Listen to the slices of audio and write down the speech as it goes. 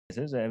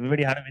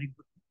Everybody had a very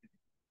good.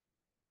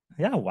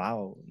 Yeah,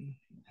 wow.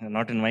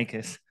 Not in my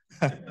case.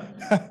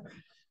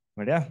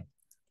 But yeah,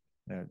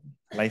 uh,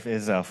 life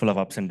is full of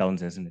ups and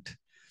downs, isn't it?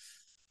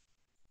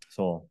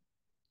 So,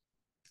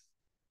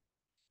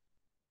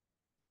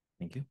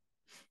 thank you.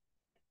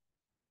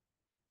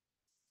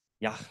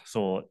 Yeah,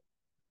 so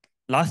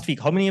last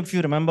week, how many of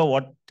you remember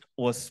what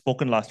was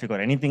spoken last week or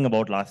anything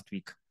about last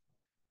week?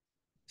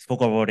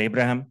 Spoke about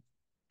Abraham.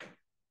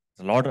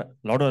 A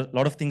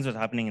lot of things was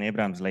happening in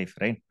Abraham's life,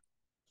 right?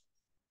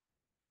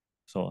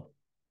 So,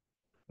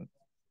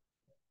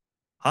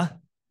 huh?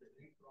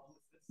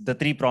 The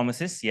three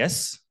promises,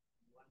 yes.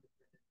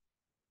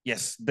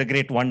 Yes, the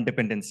great one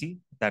dependency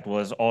that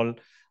was all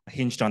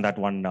hinged on that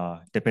one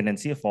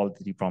dependency of all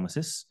three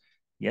promises.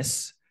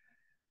 Yes.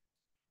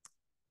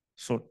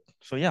 So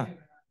yeah.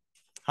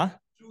 Huh?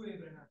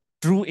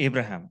 True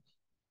Abraham.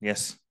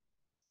 Yes.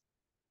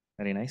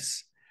 Very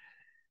nice.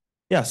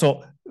 Yeah.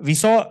 So we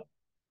saw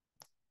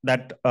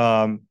that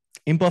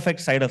imperfect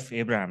side of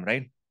Abraham,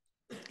 right?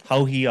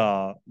 How he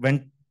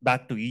went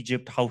back to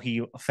Egypt, how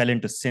he fell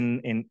into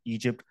sin in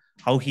Egypt,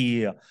 how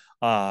he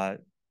uh,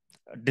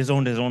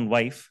 disowned his own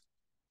wife.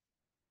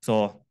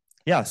 So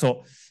yeah.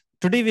 So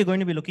today we're going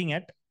to be looking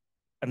at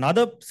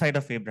another side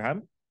of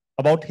Abraham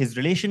about his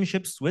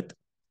relationships with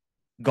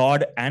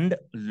God and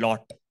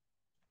Lot.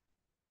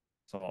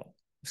 So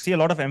see a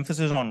lot of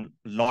emphasis on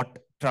Lot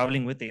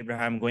traveling with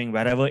Abraham, going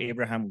wherever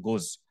Abraham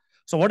goes.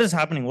 So what is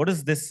happening? What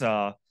is this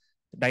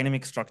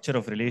dynamic structure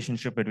of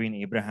relationship between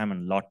Abraham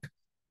and Lot?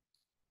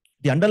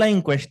 The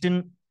underlying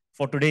question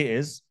for today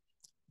is,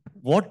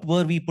 what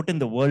were we put in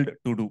the world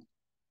to do?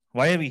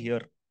 Why are we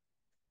here?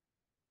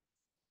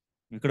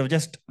 We could have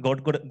just,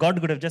 God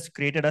could have just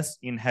created us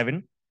in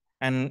heaven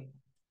and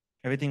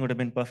everything would have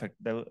been perfect.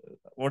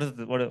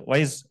 Why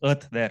is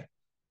earth there?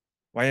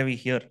 Why are we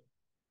here?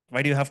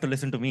 Why do you have to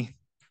listen to me?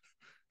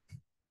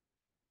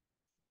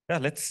 Yeah,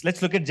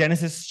 let's look at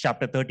Genesis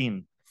chapter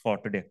 13 for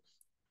today.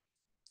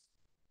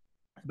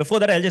 Before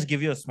that, I'll just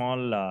give you a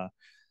small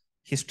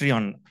history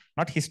on,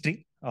 not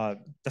history,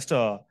 just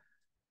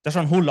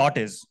on who Lot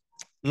is.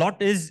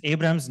 Lot is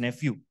Abraham's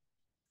nephew.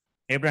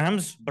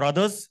 Abraham's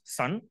brother's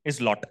son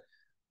is Lot.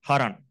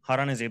 Haran.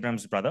 Haran is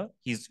Abraham's brother.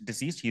 He's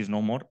deceased. He is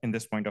no more in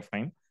this point of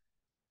time.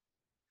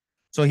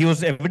 So he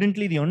was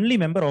evidently the only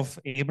member of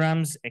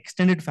Abraham's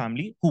extended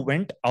family who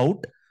went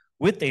out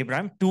with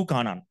Abraham to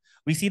Canaan.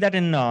 We see that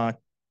in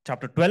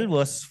chapter 12,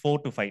 verse 4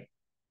 to 5.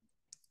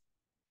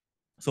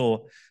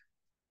 So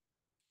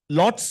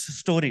Lot's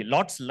story,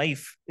 Lot's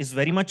life is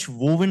very much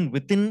woven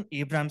within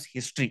Abraham's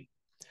history,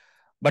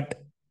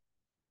 but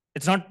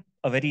it's not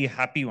a very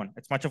happy one.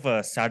 It's much of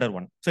a sadder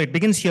one. So it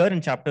begins here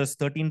in chapters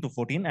 13 to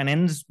 14 and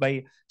ends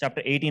by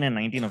chapter 18 and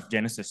 19 of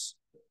Genesis.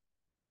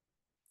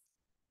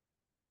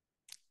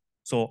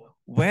 So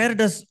where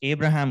does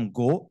Abraham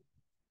go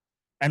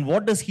and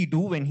what does he do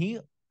when he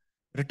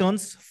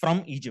returns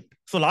from Egypt?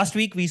 So last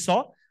week we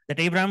saw that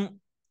Abraham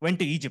went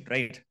to Egypt,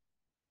 right?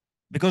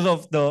 Because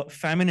of the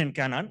famine in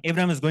Canaan,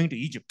 Abraham is going to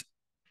Egypt.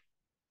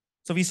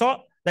 So we saw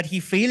that he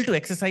failed to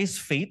exercise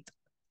faith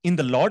in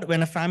the Lord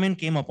when a famine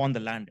came upon the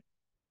land.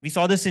 We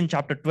saw this in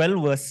chapter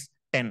 12, verse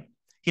 10.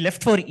 He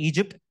left for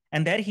Egypt,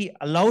 and there he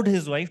allowed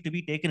his wife to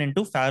be taken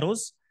into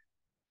Pharaoh's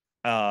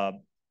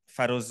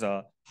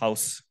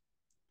house.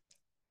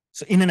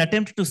 So in an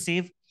attempt to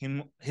save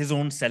him his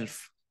own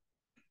self.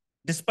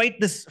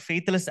 Despite this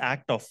faithless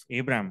act of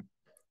Abraham,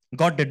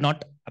 God did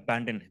not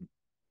abandon him.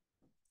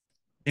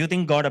 Do you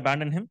think God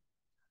abandoned him?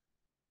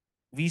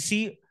 We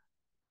see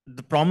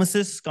the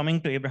promises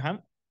coming to Abraham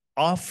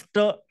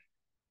after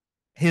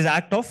his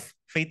act of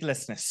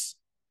faithlessness.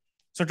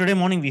 So today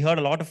morning we heard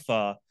a lot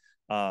of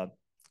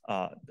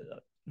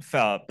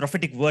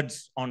prophetic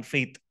words on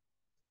faith.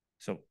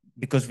 So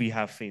because we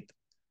have faith,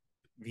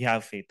 we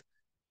have faith.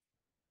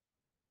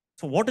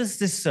 So what is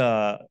this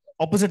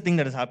opposite thing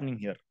that is happening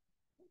here?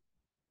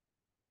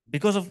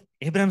 Because of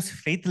Abraham's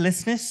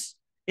faithlessness,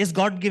 is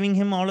God giving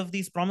him all of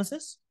these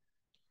promises?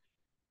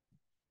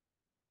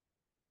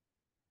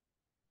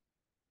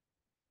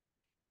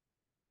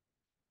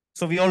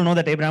 So we all know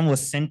that Abraham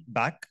was sent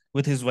back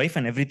with his wife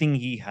and everything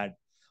he had.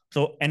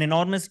 So an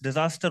enormous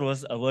disaster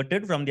was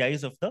averted from the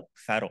eyes of the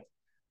Pharaoh.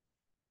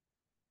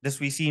 This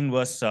we see in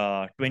verse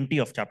 20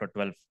 of chapter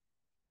 12.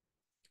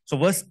 So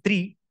verse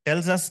 3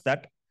 tells us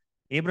that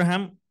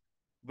Abraham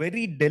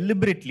very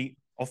deliberately,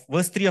 of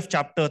verse 3 of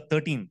chapter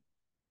 13,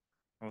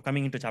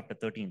 coming into chapter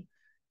 13,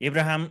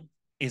 Abraham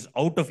is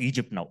out of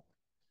Egypt now.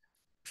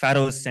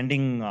 Pharaoh is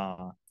sending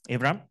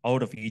Abraham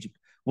out of Egypt.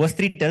 Verse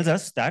 3 tells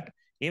us that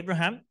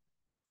Abraham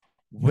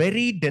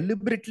very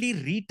deliberately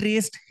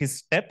retraced his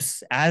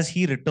steps as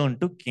he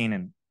returned to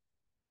Canaan.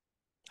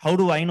 How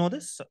do I know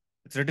this?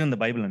 It's written in the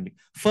Bible only.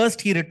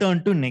 First, he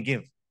returned to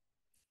Negev.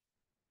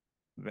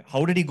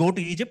 How did he go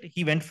to Egypt?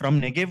 He went from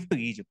Negev to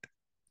Egypt.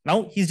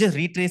 Now he's just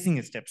retracing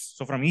his steps.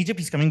 So from Egypt,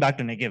 he's coming back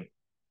to Negev,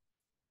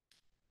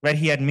 where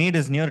he had made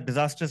his near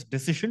disastrous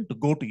decision to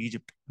go to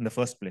Egypt in the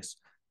first place.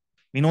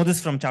 We know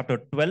this from chapter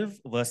 12,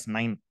 verse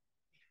 9.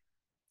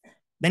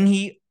 Then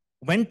he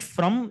went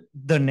from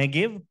the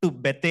Negev to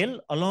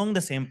Bethel along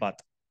the same path.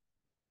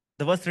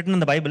 The verse written in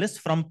the Bible is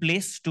from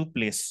place to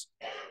place.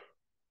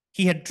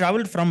 He had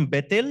traveled from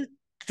Bethel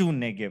to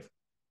Negev.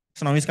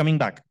 So now he's coming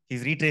back.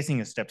 He's retracing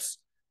his steps.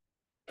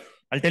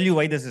 I'll tell you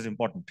why this is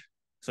important.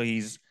 So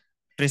he's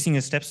tracing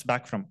his steps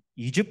back from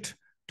Egypt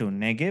to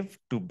Negev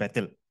to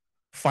Bethel.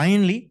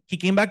 Finally, he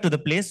came back to the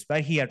place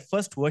where he had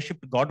first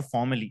worshipped God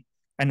formally.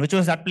 And which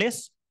was that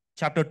place?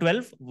 Chapter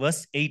 12,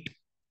 verse 8.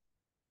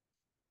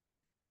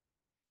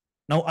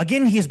 Now,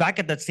 again, he is back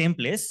at that same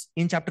place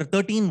in chapter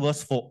 13,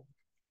 verse 4.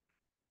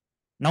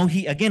 Now,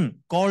 he again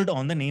called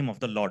on the name of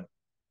the Lord.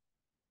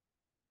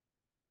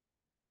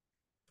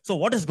 So,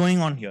 what is going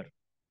on here?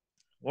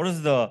 What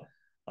is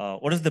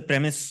the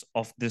premise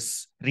of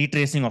this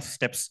retracing of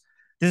steps?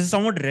 This is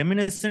somewhat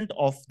reminiscent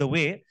of the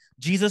way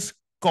Jesus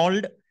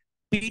called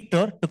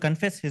Peter to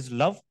confess his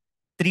love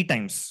 3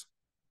 times.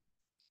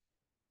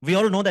 We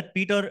all know that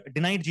Peter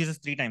denied Jesus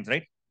 3 times,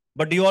 right?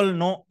 But do you all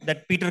know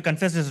that Peter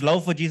confessed his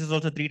love for Jesus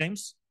also 3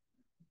 times?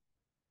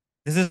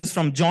 This is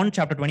from John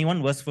chapter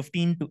 21, verse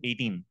 15 to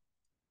 18.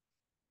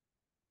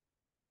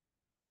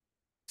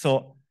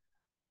 So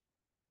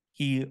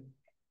he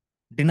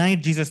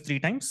denied Jesus 3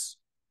 times.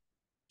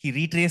 He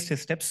retraced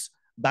his steps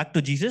back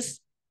to Jesus.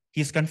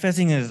 He's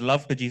confessing his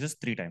love to Jesus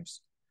 3 times.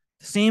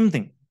 Same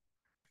thing.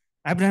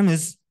 Abraham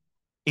is,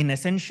 in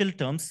essential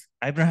terms,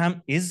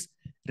 Abraham is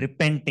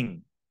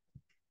repenting.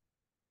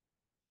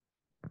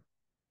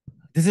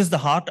 This is the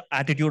heart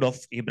attitude of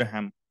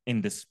Abraham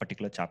in this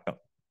particular chapter.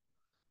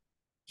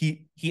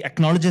 He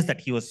acknowledges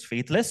that he was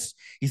faithless.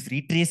 He's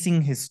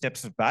retracing his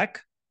steps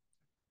back,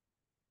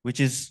 which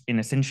is, in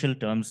essential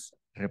terms,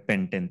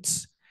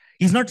 repentance.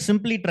 He's not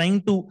simply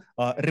trying to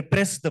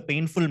repress the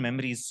painful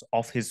memories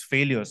of his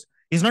failures.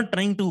 He's not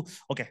trying to,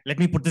 okay, let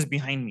me put this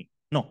behind me.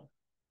 No.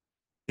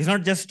 He's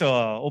not just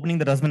opening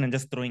the dustbin and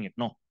just throwing it.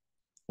 No.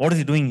 What is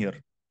he doing here?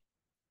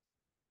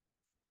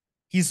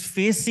 He's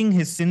facing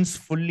his sins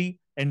fully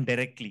and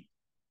directly.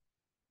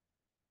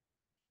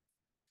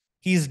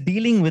 He is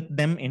dealing with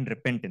them in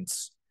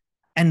repentance.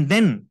 And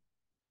then,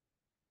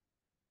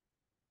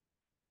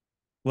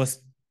 verse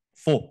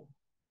 4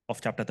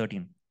 of chapter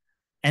 13.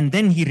 And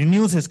then he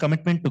renews his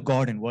commitment to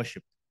God in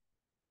worship.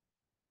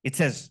 It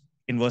says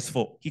in verse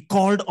 4, he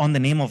called on the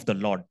name of the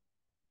Lord.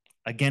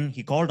 Again,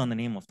 he called on the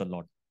name of the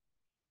Lord.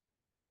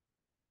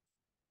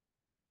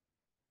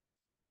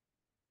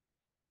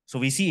 So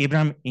we see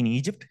Abraham in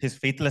Egypt, his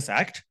faithless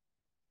act.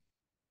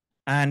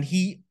 And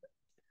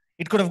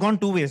it could have gone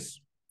 2 ways.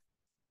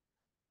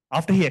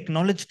 After he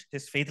acknowledged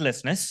his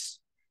faithlessness,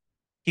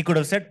 he could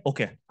have said,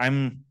 okay,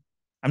 I'm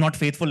not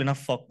faithful enough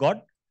for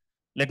God.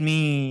 Let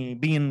me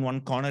be in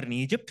one corner in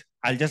Egypt.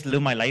 I'll just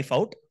live my life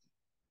out.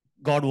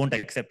 God won't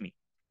accept me.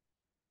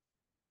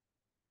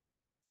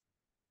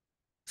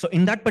 So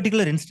in that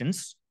particular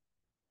instance,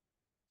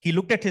 he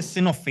looked at his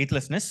sin of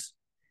faithlessness.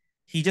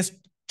 He just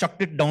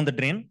chucked it down the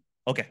drain.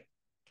 Okay,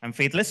 I'm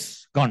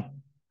faithless,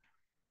 gone.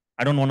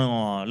 I don't want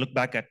to look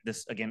back at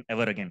this again,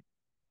 ever again.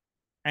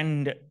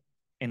 And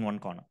in one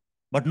corner.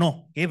 But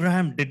no,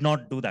 Abraham did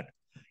not do that.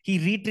 He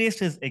retraced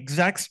his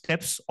exact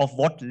steps of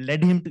what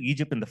led him to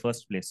Egypt in the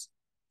first place.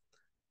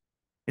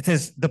 It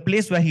says the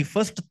place where he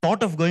first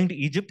thought of going to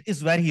Egypt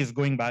is where he is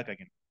going back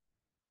again.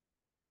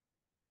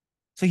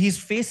 So he's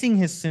facing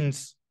his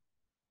sins.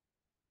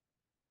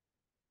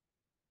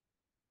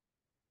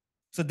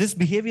 So this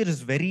behavior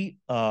is very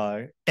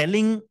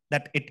telling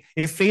that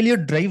if failure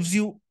drives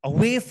you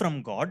away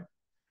from God,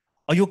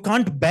 or you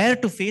can't bear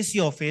to face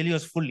your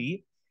failures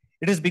fully,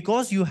 it is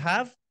because you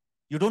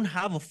don't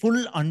have a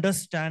full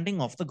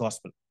understanding of the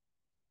gospel.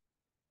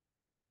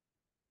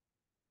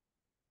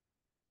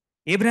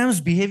 Abraham's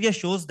behavior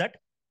shows that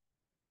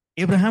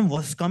Abraham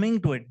was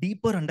coming to a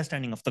deeper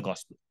understanding of the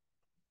gospel.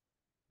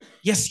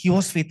 Yes, he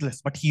was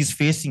faithless, but he's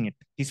facing it.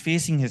 He's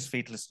facing his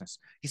faithlessness.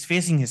 He's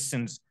facing his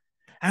sins.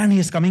 And he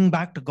is coming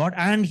back to God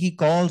and he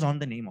calls on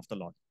the name of the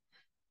Lord.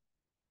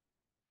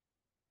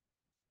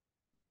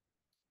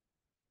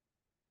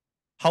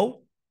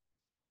 How?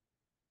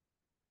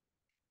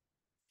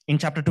 In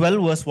chapter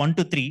 12, verse 1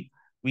 to 3,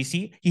 we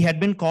see he had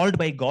been called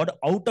by God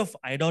out of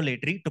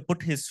idolatry to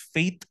put his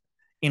faith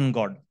in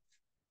God.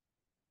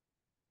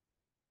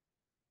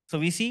 So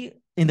we see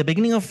in the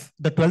beginning of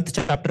the 12th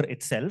chapter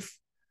itself,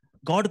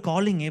 God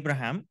calling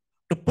Abraham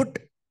to put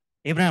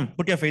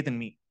your faith in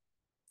me.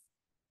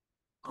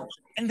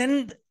 And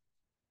then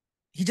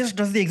he just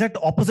does the exact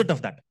opposite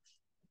of that.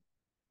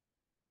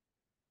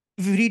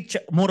 If you read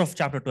more of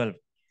chapter 12,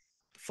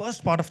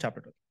 first part of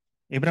chapter 12,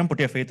 Abraham, put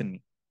your faith in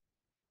me.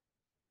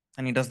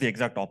 And he does the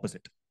exact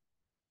opposite.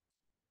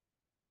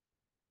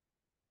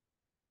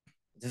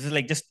 This is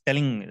like just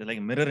telling, like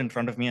a mirror in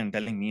front of me and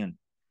telling me. And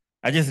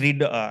I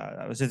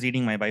was just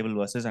reading my Bible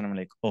verses and I'm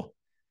like, oh,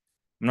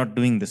 I'm not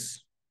doing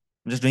this.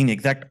 I'm just doing the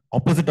exact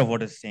opposite of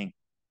what it's saying.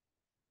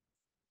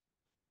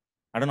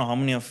 I don't know how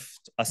many of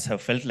us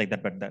have felt like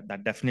that, but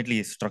that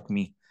definitely struck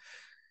me.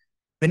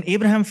 When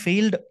Abraham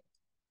failed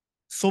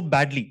so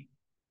badly,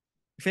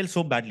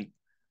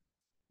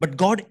 but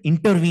God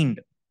intervened.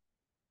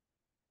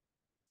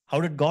 How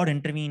did God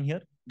intervene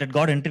here? Did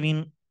God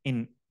intervene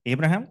in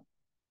Abraham?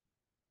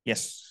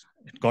 Yes,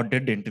 God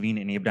did intervene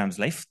in Abraham's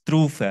life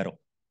through Pharaoh.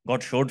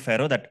 God showed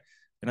Pharaoh that,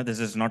 this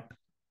is not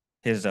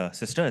his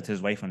sister, it's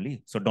his wife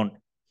only. So don't.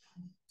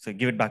 So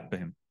give it back to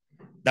him.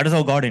 That is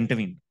how God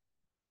intervened.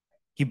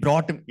 He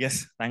brought him.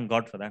 Yes, thank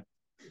God for that.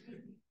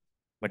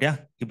 But yeah,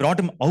 he brought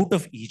him out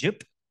of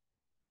Egypt.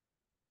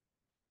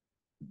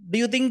 Do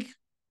you think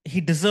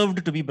he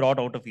deserved to be brought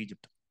out of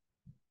Egypt?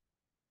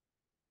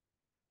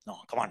 No,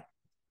 come on.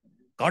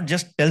 God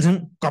just tells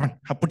him, come on,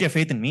 put your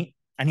faith in me.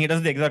 And he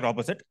does the exact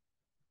opposite.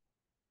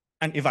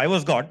 And if I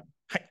was God,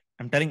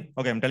 I'm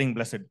telling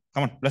Blessed,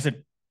 come on, Blessed,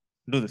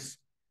 do this.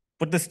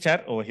 Put this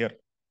chair over here.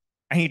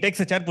 And he takes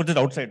a chair, puts it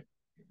outside.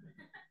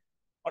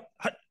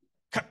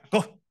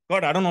 Go,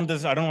 God, I don't want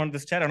this. I don't want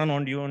this chair. I don't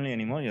want you only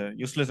anymore. You're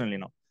useless only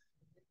now.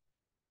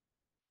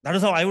 That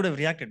is how I would have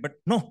reacted. But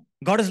no,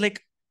 God is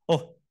like,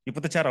 oh, you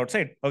put the chair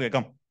outside. Okay,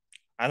 come.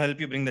 I'll help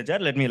you bring the chair.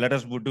 Let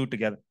us do it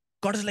together.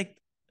 God is like,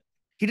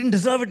 he didn't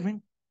deserve it,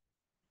 man.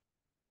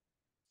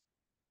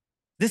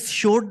 This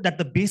showed that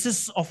the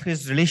basis of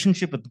his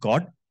relationship with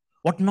God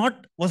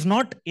was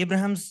not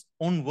Abraham's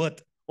own worth,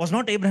 was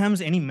not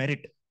Abraham's any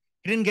merit.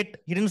 He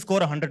didn't score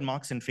 100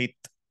 marks in faith.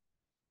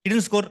 He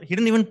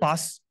didn't even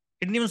pass.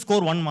 He didn't even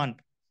score one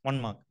mark.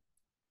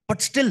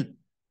 But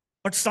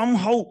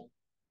somehow,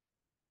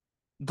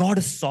 God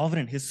is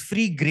sovereign. His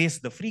free grace,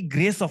 the free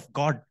grace of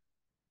God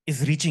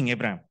is reaching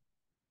Abraham.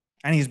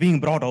 And he's being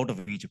brought out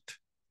of Egypt.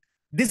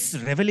 This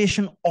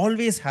revelation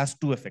always has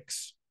two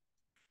effects.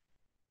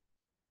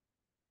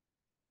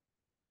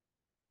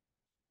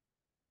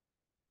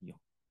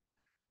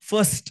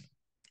 First,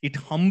 it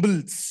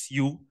humbles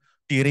you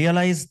to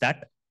realize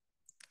that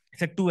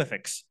it's had two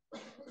effects.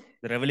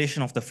 The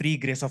revelation of the free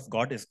grace of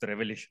God is the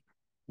revelation.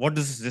 What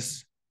is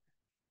this?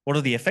 What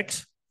are the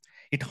effects?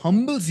 It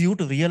humbles you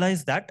to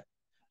realize that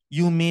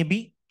you may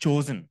be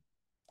chosen.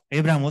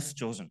 Abraham was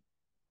chosen.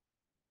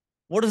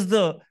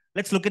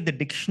 Let's look at the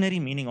dictionary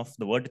meaning of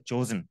the word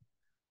chosen.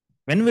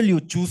 When will you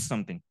choose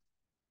something?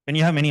 When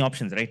you have many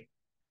options, right?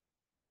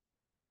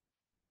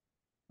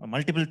 A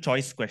multiple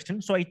choice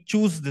question. So I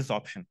choose this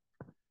option.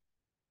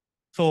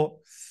 So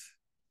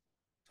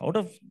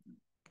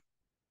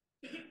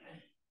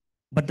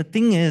but the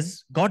thing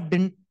is, God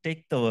didn't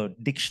take the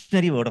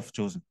dictionary word of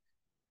chosen.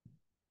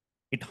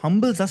 It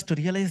humbles us to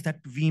realize that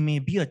we may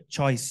be a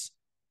choice.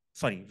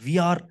 Sorry, we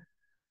are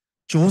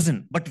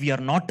chosen, but we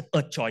are not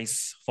a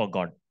choice for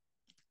God.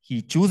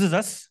 He chooses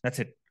us. That's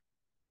it.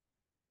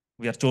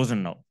 We are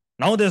chosen now.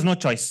 Now there's no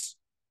choice.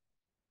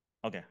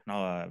 Okay,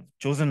 now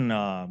chosen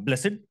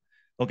Blessed.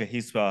 Okay,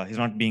 he's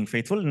not being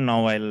faithful.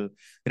 Now I'll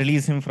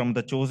release him from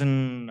the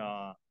chosen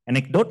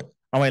anecdote.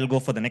 Now I'll go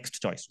for the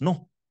next choice.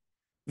 No,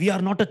 we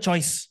are not a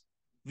choice.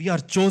 We are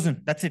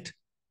chosen. That's it.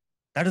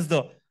 That is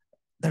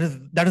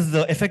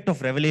the effect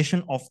of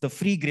revelation of the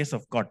free grace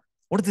of God.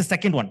 What is the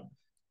second one?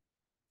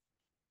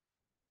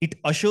 It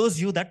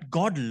assures you that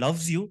God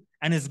loves you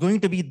and is going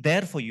to be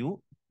there for you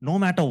no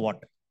matter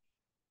what.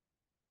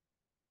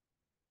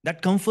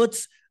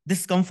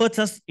 This comforts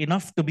us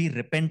enough to be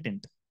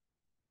repentant.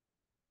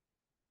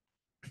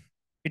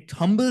 It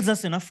humbles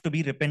us enough to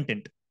be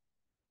repentant.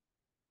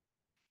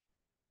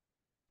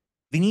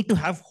 We need to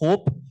have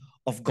hope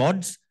of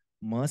God's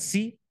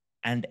mercy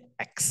and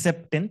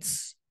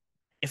acceptance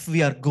if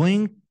we are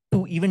going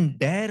to even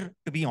dare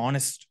to be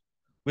honest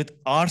with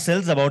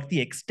ourselves about the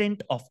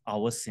extent of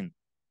our sin.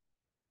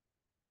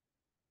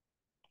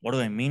 What do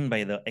I mean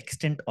by the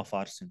extent of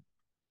our sin?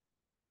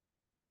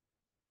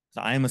 So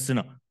I am a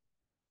sinner.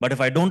 But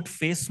if I don't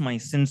face my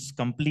sins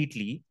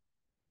completely,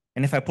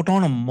 and if I put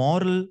on a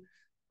moral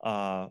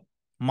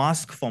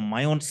mask for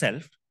my own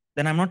self,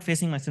 then I'm not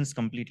facing my sins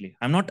completely.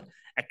 I'm not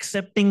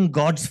accepting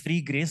God's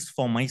free grace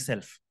for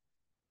myself.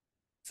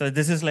 So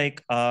this is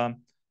like,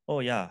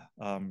 oh yeah,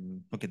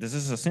 okay, this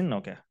is a sin.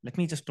 Okay, let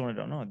me just tone it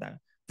down. No,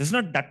 this is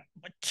not that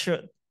much.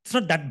 It's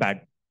not that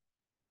bad.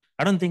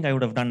 I don't think I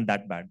would have done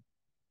that bad.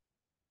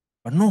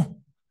 But no,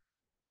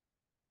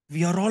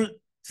 we are all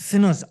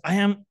sinners. I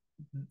am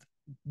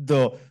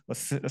the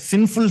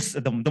sinful,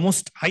 the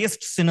most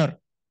highest sinner.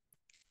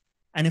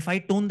 And if I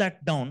tone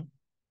that down,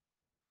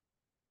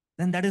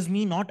 then that is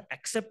me not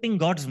accepting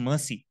God's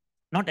mercy,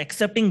 not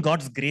accepting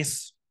God's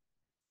grace.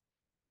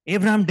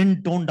 Abraham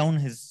didn't tone down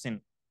his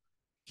sin.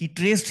 He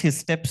traced his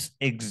steps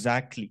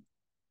exactly.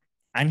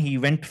 And he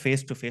went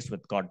face to face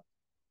with God.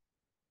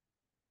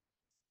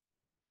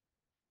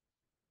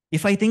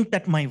 If I think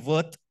that my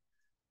worth,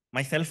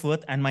 my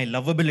self-worth, and my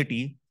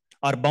lovability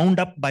are bound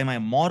up by my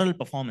moral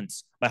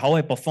performance, by how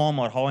I perform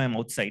or how I am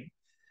outside,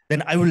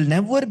 then I will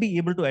never be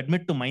able to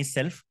admit to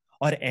myself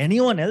or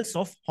anyone else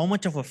of how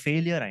much of a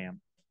failure I am.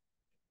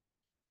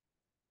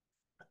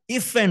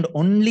 If and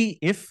only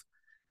if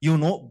you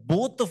know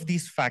both of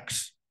these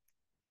facts,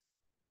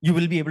 you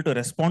will be able to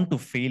respond to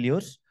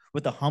failures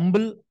with a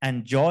humble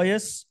and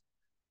joyous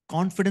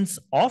confidence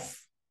of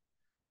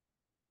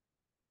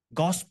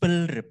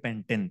gospel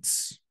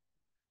repentance.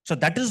 So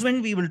that is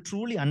when we will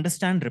truly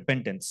understand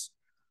repentance.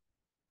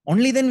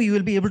 Only then we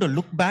will be able to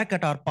look back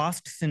at our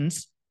past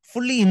sins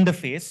fully in the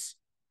face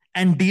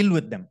and deal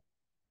with them.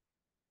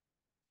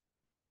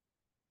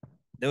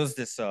 There was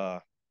this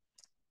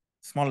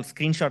small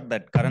screenshot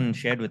that Karan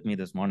shared with me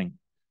this morning.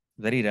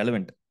 Very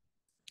relevant.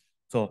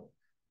 So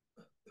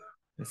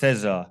it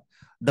says,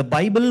 the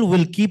Bible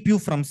will keep you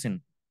from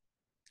sin,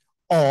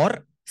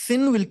 or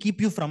sin will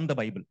keep you from the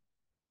Bible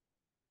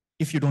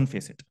if you don't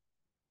face it.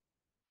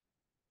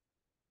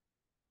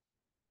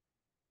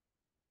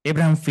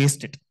 Abraham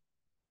faced it.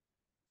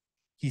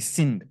 He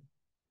sinned.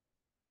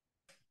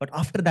 But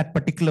after that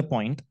particular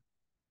point,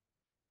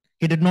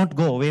 he did not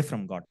go away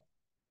from God.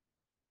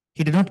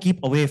 He did not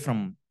keep away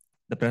from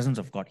the presence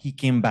of God. He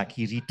came back.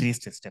 He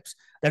retraced his steps.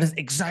 That is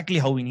exactly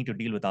how we need to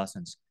deal with our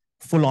sins.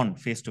 Full on,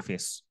 face to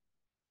face.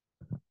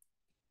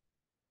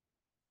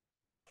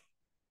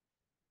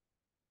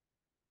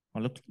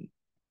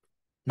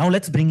 Now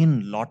let's bring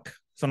in Lot.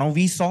 So now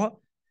we saw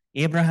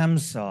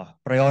Abraham's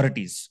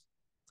priorities.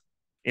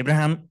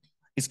 Abraham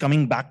is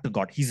coming back to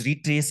God. He's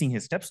retracing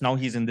his steps. Now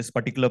he's in this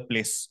particular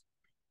place.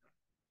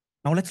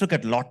 Now let's look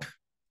at Lot.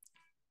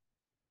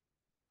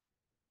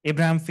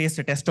 Abraham faced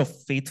a test of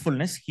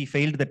faithfulness. He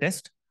failed the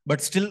test,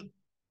 but still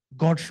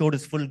God showed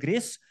his full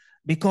grace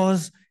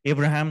because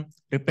Abraham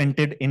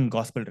repented in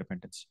gospel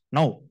repentance.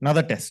 Now,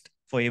 another test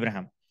for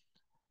Abraham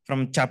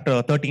from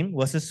chapter 13,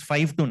 verses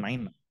 5 to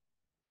 9.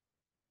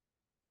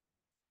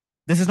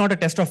 This is not a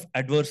test of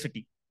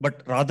adversity,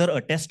 but rather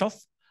a test of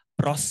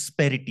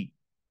prosperity.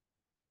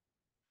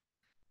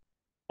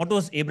 What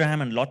was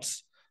Abraham and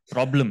Lot's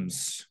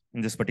problems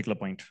in this particular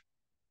point?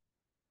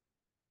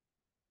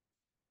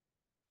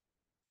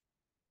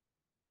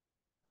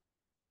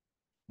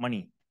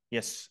 Money.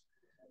 Yes.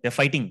 They're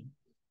fighting.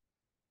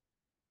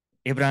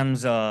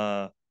 Abraham's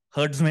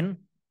herdsmen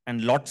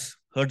and Lot's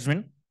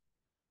herdsmen.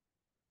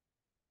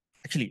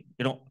 Actually,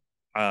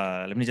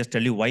 let me just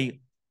tell you why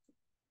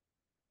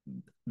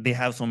they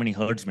have so many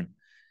herdsmen.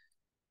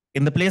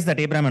 In the place that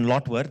Abraham and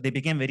Lot were, they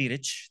became very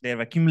rich. They have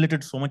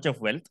accumulated so much of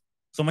wealth,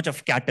 so much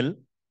of cattle,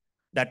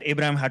 that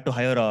Abraham had to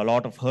hire a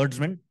lot of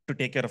herdsmen to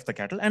take care of the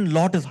cattle. And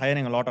Lot is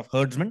hiring a lot of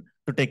herdsmen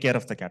to take care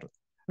of the cattle.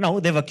 Now,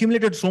 they've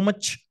accumulated so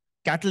much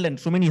cattle and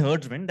so many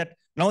herdsmen that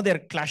now they're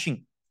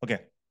clashing. Okay,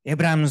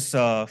 Abraham's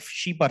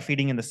sheep are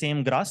feeding in the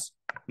same grass.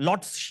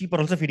 Lot's sheep are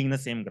also feeding in the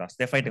same grass.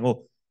 They're fighting.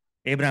 Oh,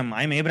 Abraham,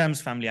 I'm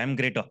Abraham's family. I'm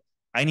greater.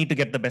 I need to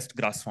get the best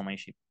grass for my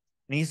sheep.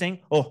 And he's saying,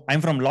 oh, I'm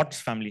from Lot's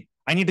family.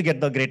 I need to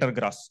get the greater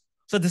grass.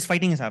 So this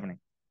fighting is happening.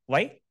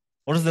 Why?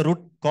 What is the root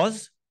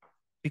cause?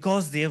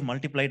 Because they have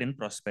multiplied in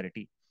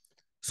prosperity.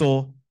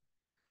 So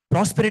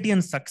prosperity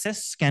and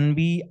success can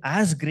be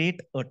as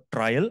great a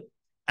trial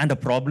and a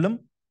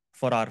problem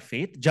for our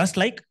faith, just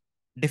like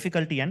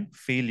difficulty and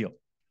failure.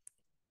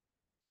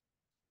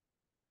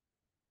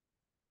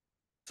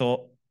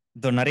 So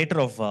the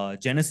narrator of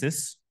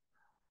Genesis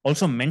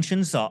also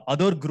mentions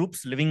other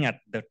groups living at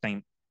that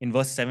time. In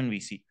verse 7,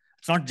 we see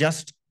it's not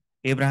just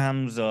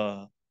Abraham's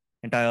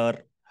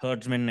entire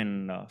herdsmen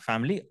and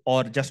family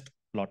or just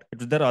Lot.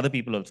 There are other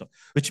people also,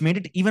 which made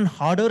it even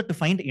harder to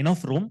find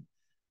enough room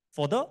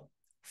for the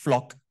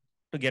flock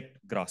to get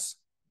grass.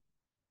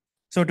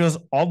 So it was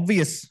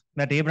obvious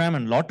that Abraham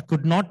and Lot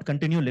could not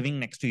continue living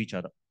next to each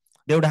other.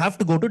 They would have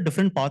to go to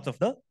different parts of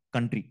the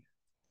country.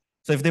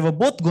 So if they were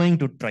both going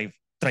to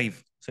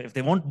thrive. So if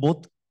they want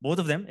both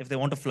of them, if they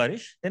want to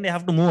flourish, then they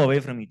have to move away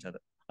from each other.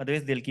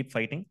 Otherwise, they'll keep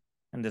fighting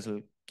and this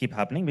will keep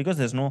happening because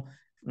there's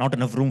not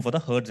enough room for the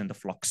herds and the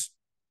flocks.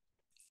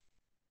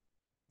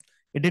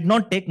 It did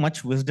not take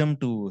much wisdom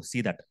to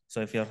see that.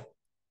 So if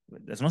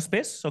there's no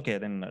space, okay,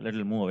 then let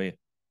it move away.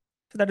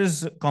 So that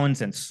is common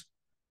sense.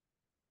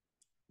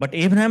 But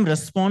Abraham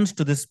responds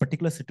to this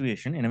particular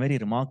situation in a very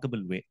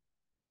remarkable way.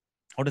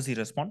 How does he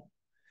respond?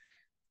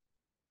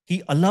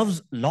 He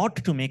allows Lot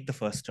to make the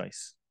first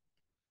choice.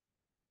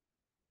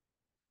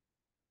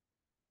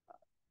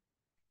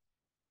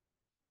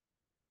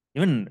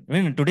 Even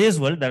in today's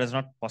world, that is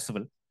not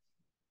possible.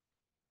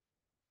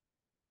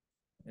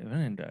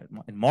 Even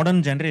in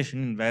modern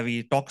generation, where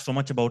we talk so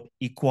much about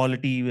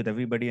equality with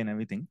everybody and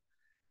everything,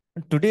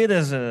 today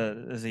this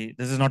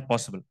is not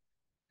possible.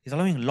 He's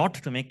allowing Lot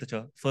to make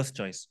the first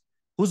choice.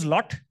 Who's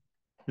Lot?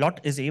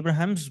 Lot is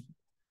Abraham's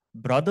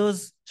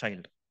brother's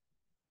child.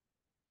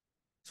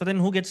 So then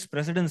who gets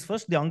precedence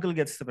first? The uncle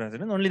gets the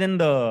precedence. Only then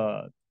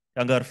the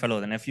younger fellow,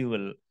 the nephew,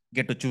 will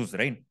get to choose,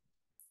 right?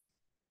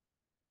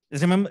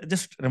 Remember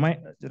this.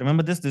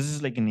 This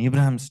is like in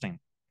Abraham's time.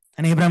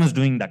 And Abraham is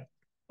doing that.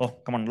 Oh,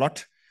 come on,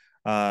 Lot.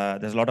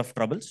 There's a lot of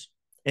troubles.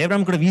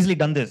 Abraham could have easily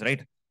done this,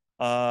 right?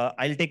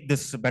 I'll take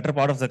this better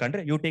part of the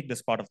country. You take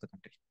this part of the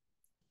country.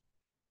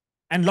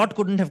 And Lot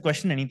couldn't have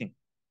questioned anything.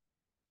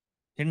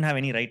 He didn't have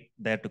any right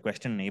there to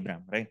question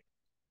Abraham, right?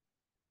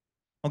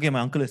 Okay, my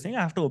uncle is saying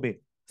I have to obey.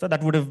 So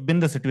that would have been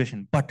the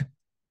situation. But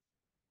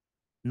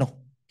no,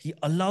 he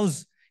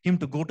allows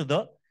Lot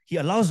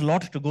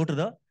to go to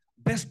the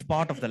best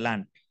part of the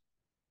land.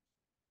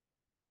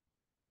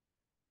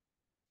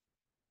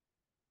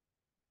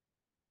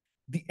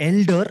 The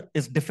elder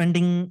is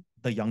defending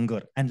the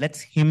younger and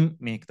lets him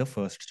make the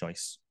first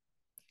choice.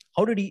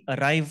 How did he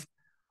arrive?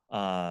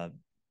 How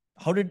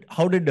How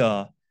did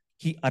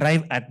he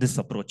arrive at this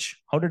approach?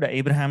 How did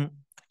Abraham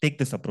take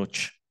this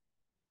approach?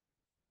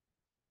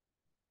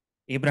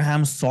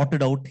 Abraham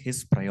sorted out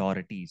his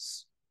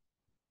priorities,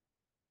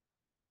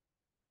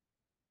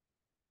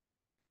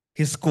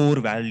 his core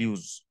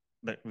values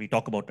that we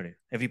talk about today.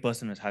 Every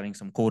person is having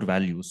some core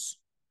values.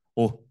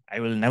 Oh,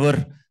 I will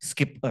never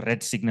skip a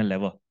red signal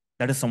ever.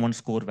 That is someone's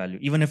core value.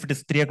 Even if it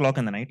is 3 o'clock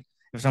in the night,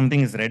 if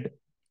something is red,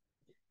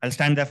 I'll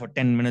stand there for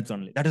 10 minutes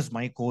only. That is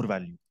my core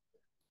value.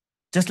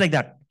 Just like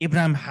that,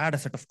 Abraham had a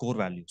set of core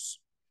values.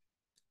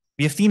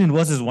 We have seen in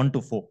verses 1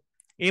 to 4.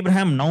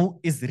 Abraham now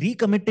is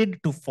recommitted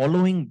to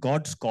following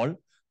God's call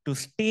to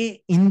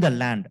stay in the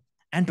land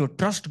and to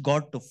trust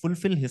God to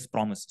fulfill his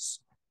promises.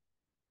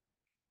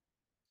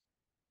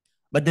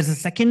 But there's a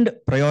second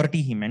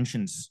priority he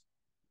mentions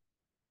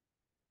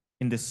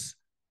in this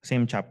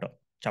same chapter,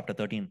 chapter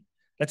 13.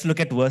 Let's look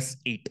at verse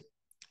 8.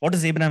 What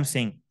is Abraham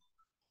saying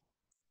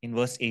in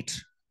verse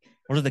 8?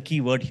 What is the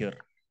key word here?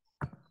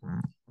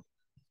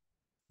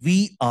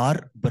 We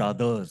are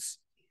brothers.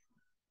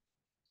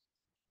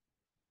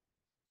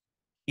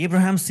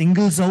 Abraham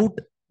singles out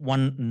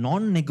one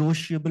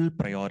non-negotiable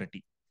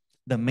priority,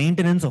 the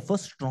maintenance of a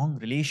strong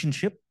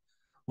relationship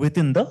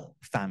within the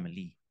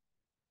family.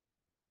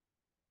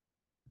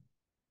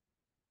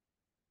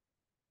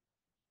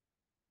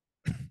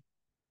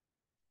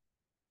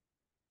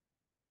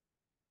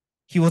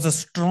 He wants a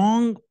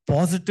strong,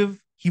 positive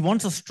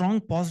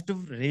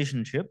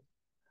relationship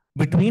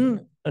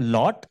between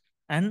Lot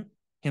and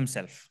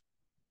himself.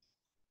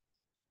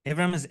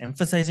 Abraham is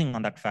emphasizing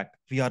on that fact.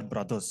 We are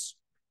brothers,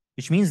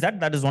 which means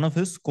that is one of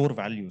his core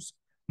values.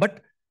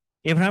 But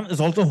Abraham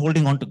is also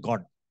holding on to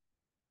God,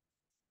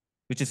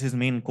 which is his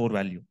main core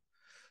value.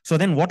 So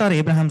then what are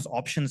Abraham's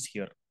options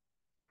here?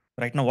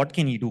 Right now, what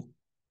can he do?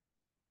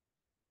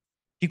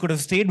 He could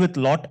have stayed with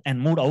Lot and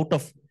moved out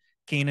of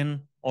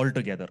Canaan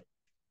altogether.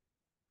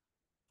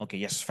 Okay,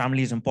 yes,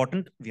 family is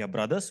important. We are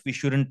brothers. We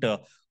shouldn't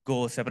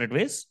go separate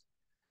ways.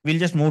 We'll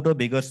just move to a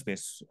bigger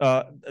space.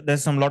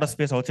 There's some lot of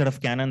space outside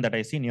of Canaan that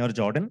I see near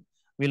Jordan.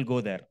 We'll go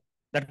there.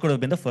 That could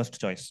have been the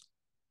first choice.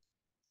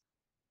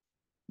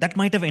 That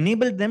might have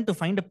enabled them to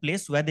find a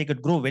place where they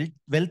could grow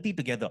wealthy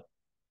together.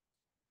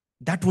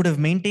 That would have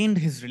maintained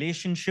his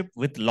relationship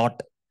with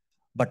Lot,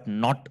 but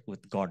not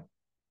with God.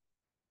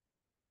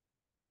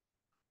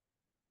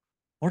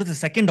 What is the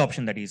second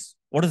option that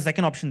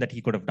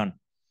he could have done?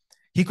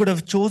 He could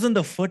have chosen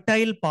the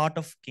fertile part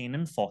of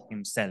Canaan for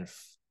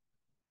himself.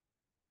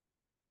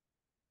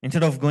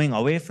 Instead of going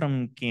away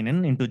from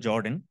Canaan into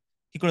Jordan,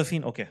 he could have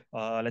seen, okay,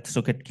 let's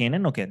look at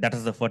Canaan. Okay, that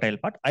is the fertile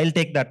part. I'll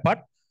take that part.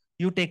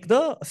 You take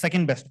the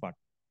second best part.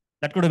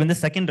 That could have been the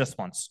second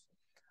response.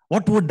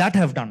 What would that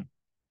have done?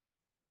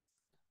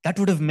 That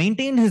would have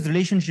maintained his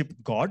relationship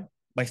with God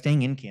by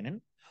staying in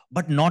Canaan,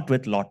 but not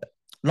with Lot.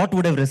 Lot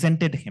would have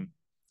resented him.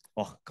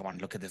 Oh, come on,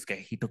 look at this guy.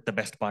 He took the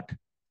best part.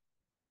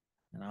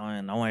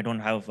 Now I don't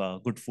have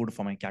good food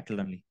for my cattle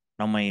only.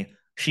 Now my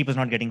sheep is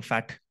not getting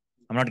fat.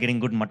 I'm not getting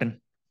good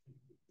mutton.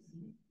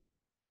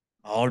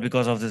 All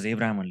because of this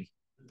Abraham only.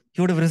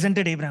 He would have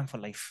resented Abraham for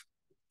life.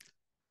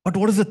 But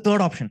what is the third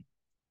option?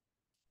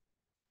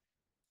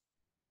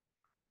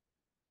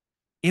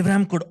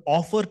 Abraham could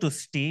offer to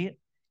stay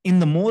in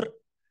the more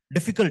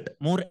difficult,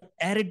 more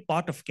arid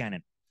part of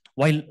Canaan,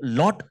 while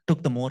Lot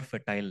took the more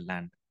fertile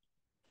land.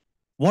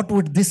 What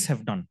would this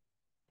have done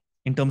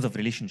in terms of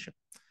relationship?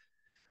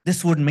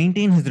 This would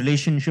maintain his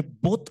relationship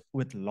both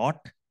with Lot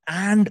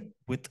and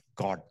with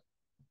God.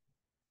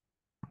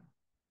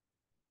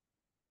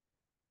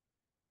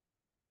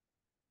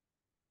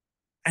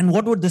 And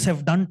what would this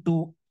have done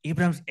to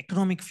Abraham's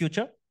economic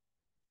future,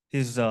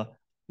 his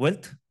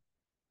wealth?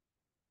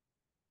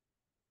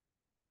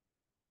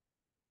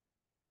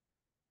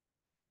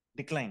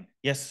 Decline.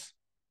 Yes.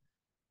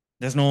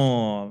 There's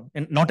not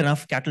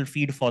enough cattle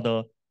feed for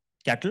the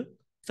cattle.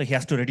 So he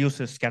has to reduce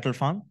his cattle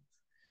farm.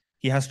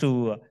 He has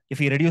to, if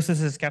he reduces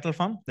his cattle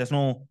farm, there's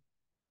no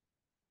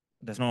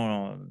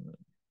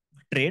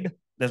trade.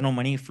 There's no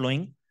money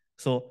flowing.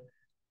 So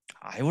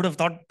I would have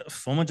thought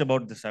so much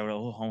about this. I would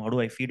have, how do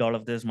I feed all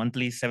of this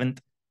monthly, seventh?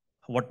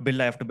 What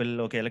bill I have to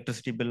bill? Okay,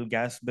 electricity bill,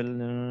 gas bill.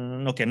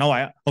 Okay, now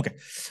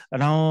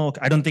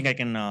I don't think I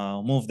can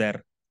move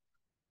there.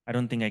 I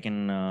don't think I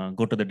can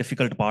go to the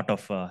difficult part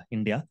of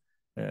India.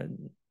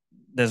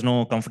 There's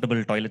no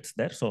comfortable toilets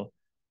there. So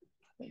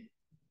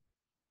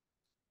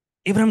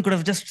Abraham could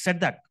have just said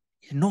that.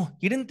 No,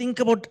 he didn't think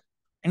about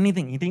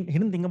anything. He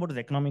didn't think about his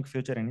economic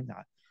future. Anything.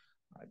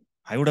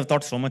 I would have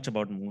thought so much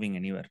about moving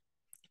anywhere.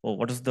 Oh,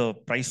 what is the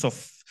price of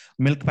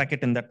milk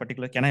packet in that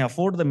particular? Can I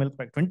afford the milk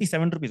packet?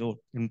 27 rupees. Oh,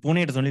 in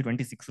Pune, it is only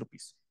 26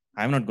 rupees.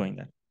 I'm not going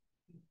there.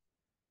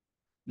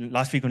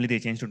 Last week only they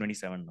changed to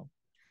 27 now.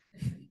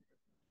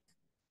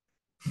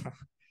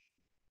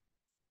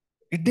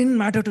 It didn't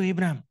matter to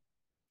Abraham.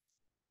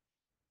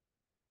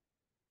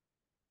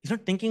 He's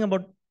not thinking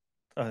about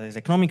his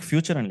economic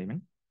future only,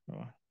 man.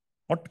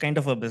 What kind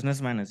of a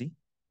businessman is he?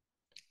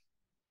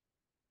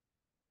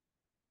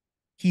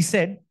 He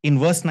said in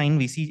verse 9,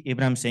 we see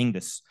Abraham saying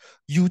this: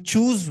 you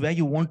choose where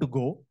you want to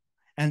go,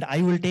 and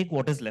I will take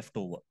what is left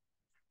over.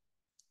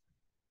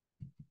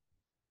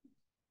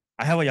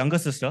 I have a younger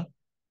sister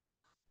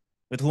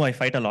with whom I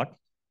fight a lot.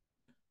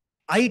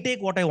 I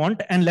take what I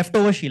want, and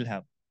leftover she'll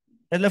have.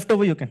 The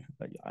leftover you can.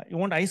 You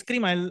want ice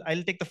cream?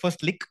 I'll take the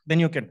first lick. Then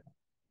you can.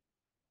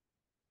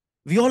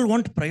 We all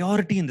want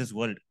priority in this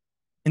world.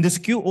 In this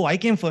queue, oh, I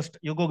came first.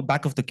 You go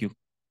back of the queue.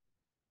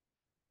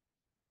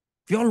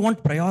 We all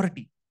want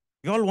priority.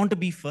 We all want to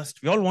be first.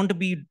 We all want to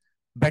be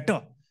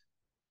better.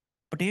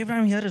 But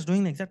Abraham here is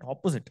doing the exact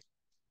opposite.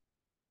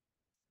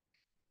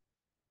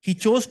 He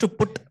chose to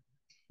put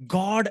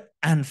God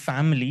and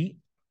family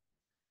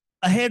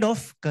ahead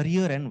of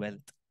career and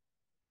wealth.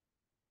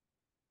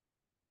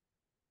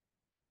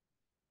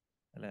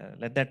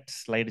 Let that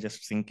slide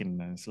just sink in.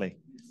 It's like,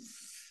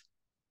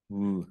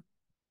 ooh.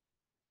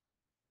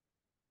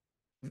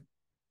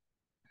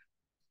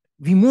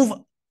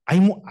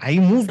 I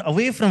moved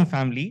away from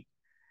family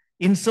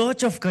in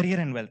search of career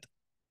and wealth.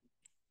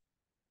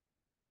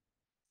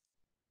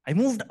 I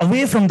moved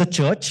away from the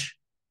church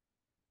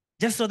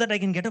just so that I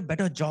can get a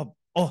better job.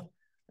 Oh,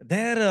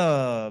 there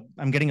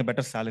I'm getting a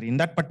better salary in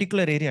that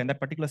particular area, in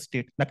that particular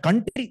state, that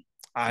country.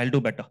 I'll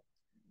do better.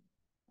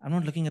 I'm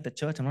not looking at the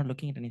church. I'm not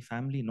looking at any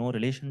family, no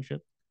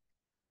relationship.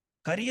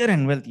 Career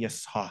and wealth,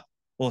 yes. Ha.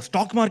 Oh,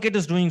 stock market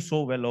is doing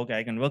so well. Okay,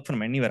 I can work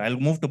from anywhere. I'll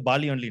move to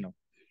Bali only now.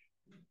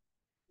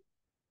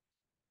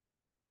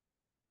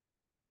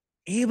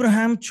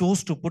 Abraham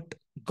chose to put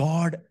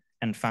God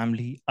and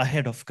family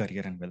ahead of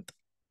career and wealth.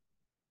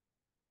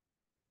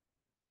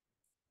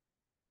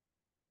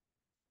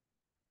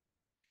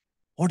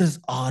 What is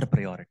our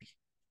priority?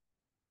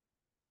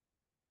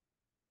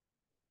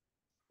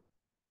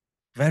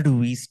 Where do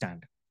we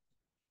stand?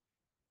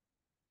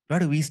 Where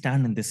do we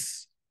stand in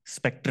this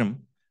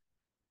spectrum?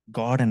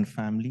 God and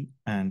family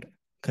and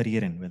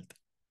career and wealth.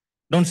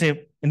 Don't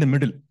say in the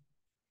middle.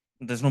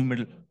 There's no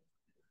middle.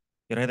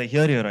 You're either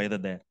here, you're either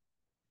there.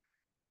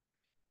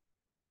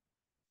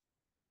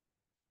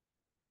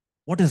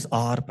 What is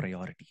our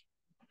priority?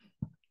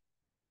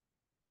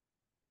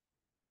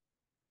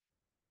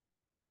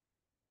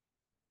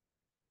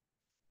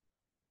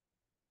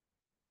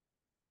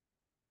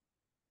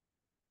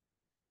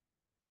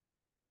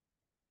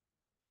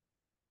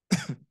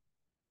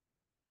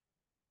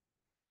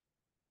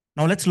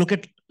 Now let's look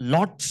at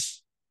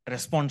Lot's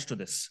response to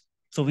this.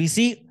 So we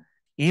see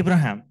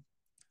Abraham,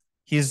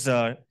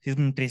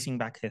 him tracing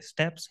back his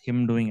steps,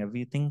 him doing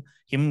everything,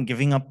 him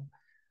giving up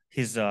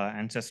his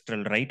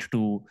ancestral right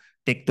to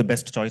take the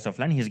best choice of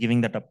land. He's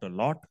giving that up to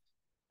Lot.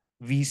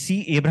 We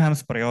see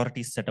Abraham's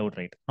priorities set out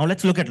right. Now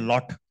let's look at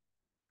Lot.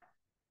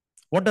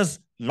 What does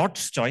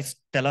Lot's choice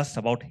tell us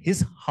about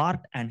his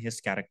heart and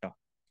his character?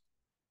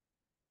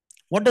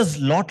 What does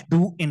Lot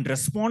do in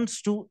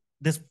response to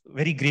this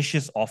very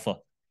gracious offer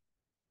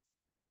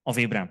of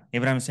Abraham?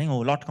 Abraham is saying, oh,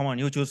 Lot, come on,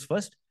 you choose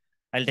first.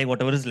 I'll take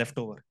whatever is left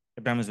over.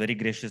 Abraham is very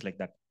gracious like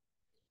that.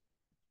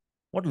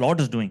 What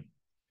Lot is doing?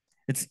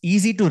 It's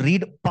easy to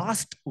read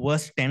past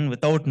verse 10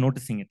 without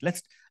noticing it.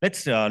 Let's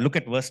look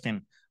at verse 10.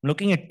 I'm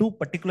looking at two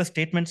particular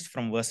statements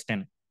from verse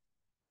 10.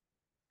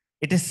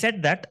 It is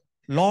said that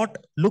Lot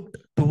looked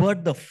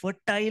toward the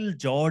fertile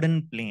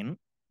Jordan plain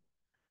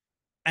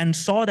and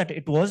saw that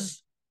it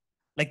was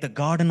like the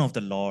garden of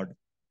the Lord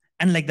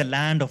and like the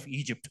land of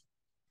Egypt.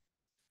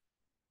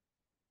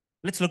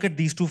 Let's look at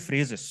these two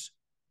phrases.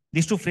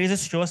 These two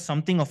phrases show us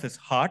something of his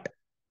heart,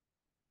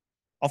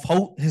 of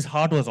how his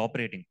heart was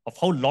operating, of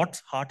how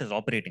Lot's heart is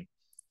operating.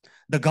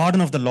 The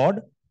garden of the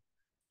Lord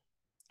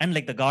and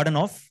like the garden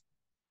of,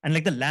 and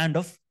like the land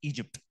of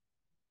Egypt.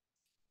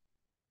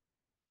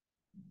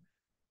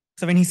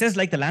 So when he says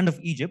like the land of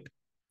Egypt,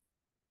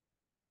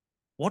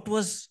 what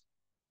was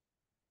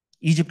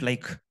Egypt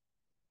like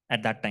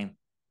at that time?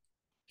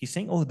 He's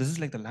saying, oh, this is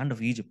like the land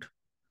of Egypt.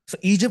 So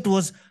Egypt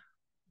was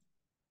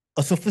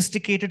a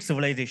sophisticated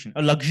civilization,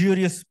 a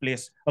luxurious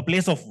place, a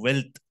place of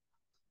wealth,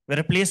 where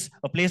a place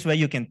where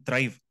you can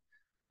thrive,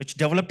 which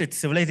developed its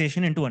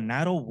civilization into a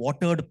narrow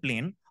watered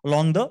plain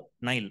along the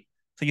Nile.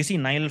 So you see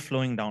Nile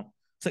flowing down.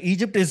 So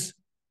Egypt is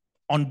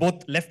on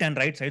both left and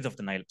right sides of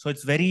the Nile. So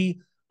it's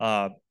very,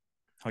 how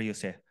do you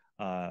say,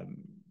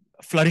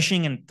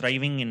 flourishing and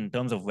thriving in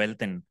terms of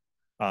wealth and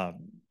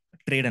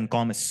trade and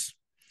commerce.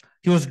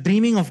 He was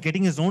dreaming of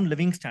getting his own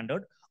living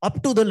standard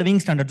up to the living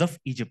standards of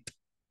Egypt.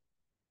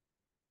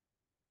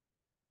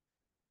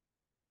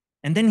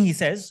 And then he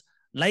says,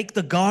 like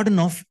the garden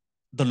of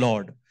the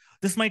Lord.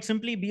 This might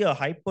simply be a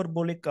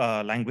hyperbolic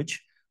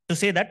language to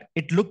say that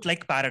it looked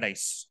like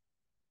paradise.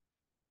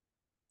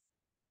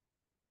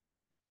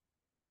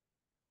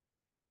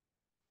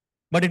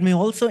 But it may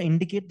also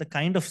indicate the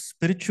kind of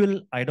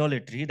spiritual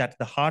idolatry that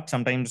the heart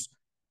sometimes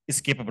is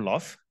capable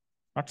of.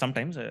 Not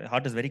sometimes, the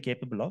heart is very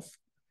capable of.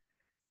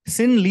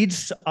 Sin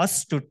leads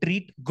us to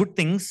treat good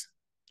things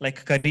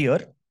like career,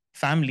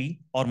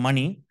 family, or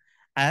money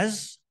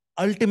as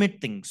ultimate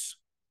things,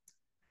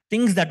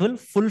 things that will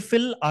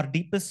fulfill our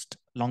deepest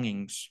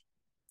longings.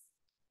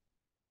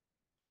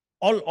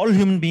 All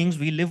human beings,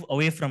 we live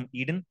away from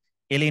Eden,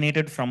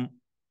 alienated from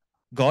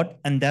God,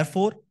 and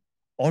therefore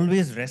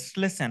always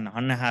restless and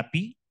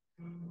unhappy,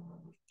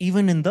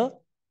 even in the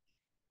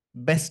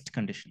best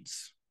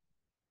conditions.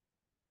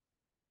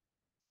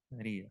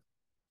 Very.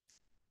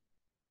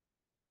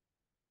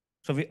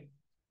 So we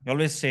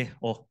always say,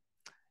 oh,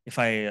 if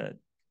I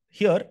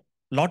here,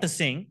 Lot is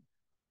saying,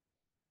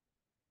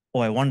 oh,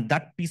 I want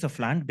that piece of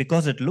land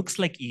because it looks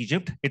like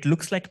Egypt, it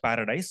looks like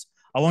paradise.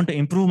 I want to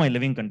improve my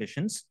living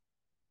conditions,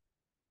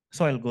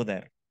 so I'll go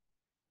there.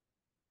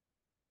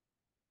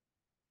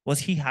 Was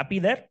he happy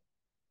there?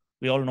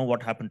 We all know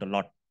what happened to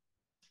Lot.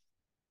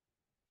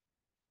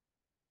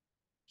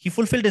 He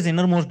fulfilled his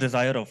innermost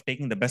desire of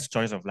taking the best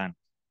choice of land.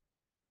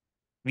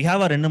 We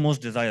have our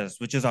innermost desires,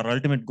 which is our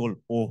ultimate goal.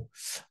 Oh,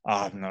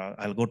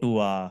 I'll go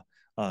to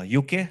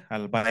UK.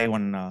 I'll buy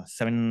one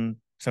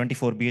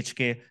 74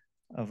 BHK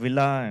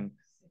villa, and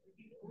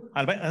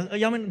I'll buy.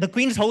 Yeah, I mean, the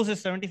Queen's house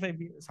is 75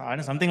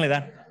 BHK, something like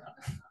that.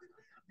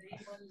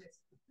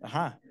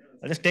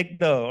 I'll just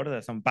take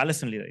some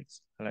palace only, right?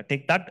 I'll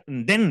take that,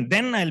 and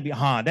then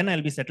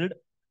I'll be settled.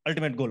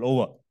 Ultimate goal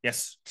over.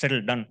 Yes,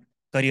 settled, done.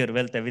 Career,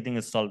 wealth, everything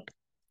is solved.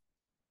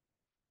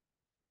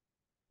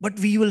 But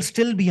we will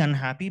still be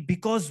unhappy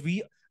because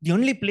the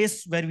only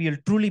place where we will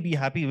truly be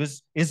happy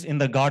is in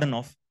the garden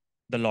of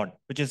the Lord,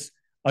 which is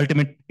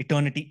ultimate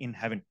eternity in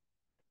heaven.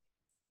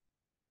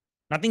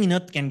 Nothing in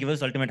earth can give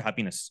us ultimate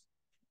happiness.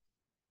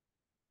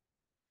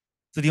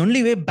 So the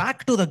only way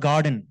back to the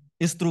garden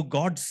is through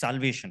God's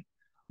salvation.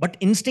 But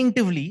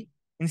instinctively,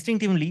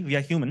 we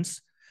are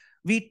humans.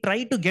 We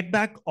try to get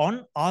back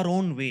on our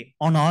own way,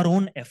 on our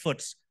own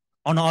efforts,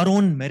 on our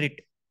own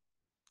merit.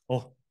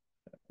 Oh,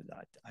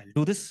 I'll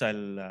do this,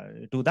 I'll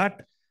do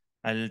that.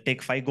 I'll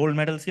take 5 gold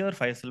medals here,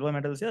 5 silver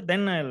medals here.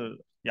 Then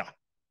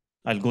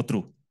I'll go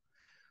through.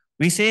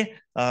 We say,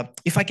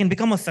 if I can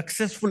become a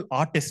successful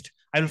artist,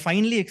 I will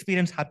finally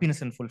experience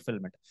happiness and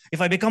fulfillment.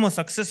 If I become a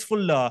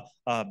successful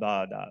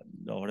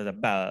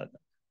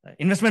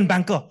investment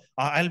banker,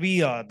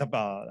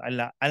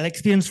 I'll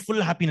experience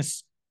full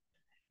happiness.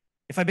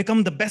 If I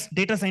become the best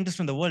data scientist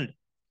in the world,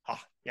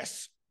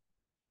 yes,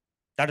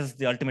 that is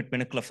the ultimate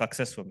pinnacle of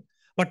success for me.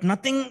 But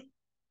nothing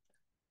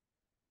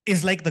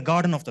is like the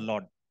garden of the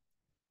Lord,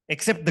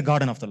 except the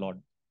garden of the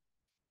Lord.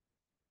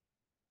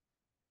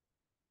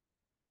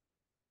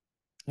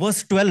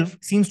 Verse 12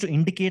 seems to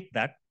indicate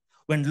that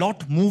when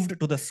Lot moved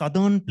to the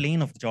southern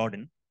plain of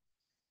Jordan,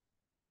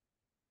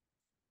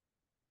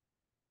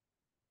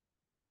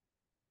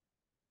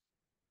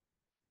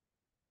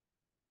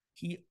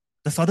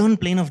 the southern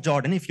plain of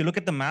Jordan, if you look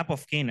at the map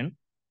of Canaan,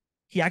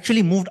 he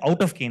actually moved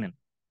out of Canaan.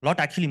 Lot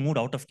actually moved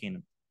out of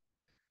Canaan.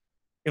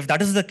 If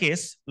that is the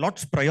case,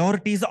 Lot's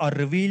priorities are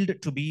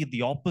revealed to be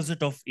the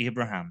opposite of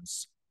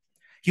Abraham's.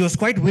 He was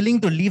quite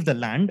willing to leave the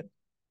land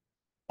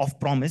of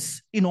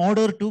promise in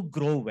order to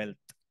grow wealth.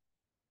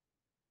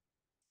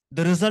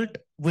 The result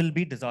will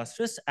be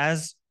disastrous,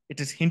 as it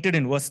is hinted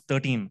in verse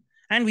 13.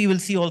 And we will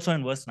see also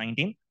in verse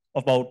 19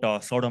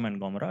 about Sodom and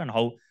Gomorrah and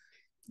how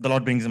the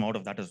Lord brings him out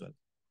of that as well.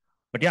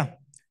 But yeah,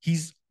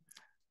 he's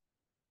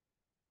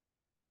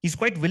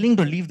quite willing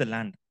to leave the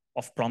land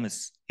of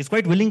promise. He's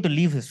quite willing to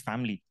leave his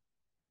family.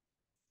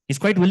 He's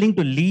quite willing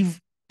to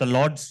leave the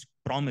Lord's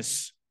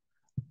promise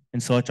in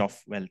search of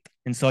wealth,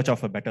 in search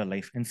of a better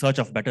life, in search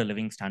of better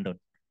living standard.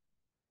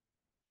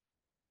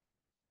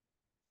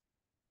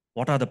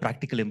 What are the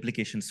practical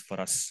implications for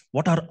us?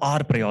 What are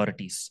our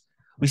priorities?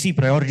 We see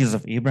priorities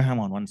of Abraham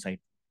on one side,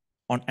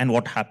 and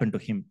what happened to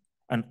him,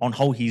 and on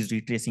how he's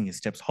retracing his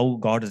steps, how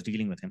God is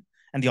dealing with him.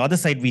 And the other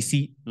side, we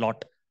see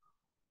Lot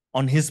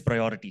on his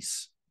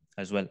priorities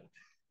as well.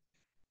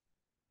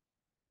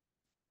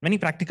 Many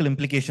practical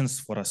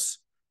implications for us.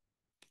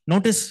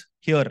 Notice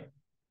here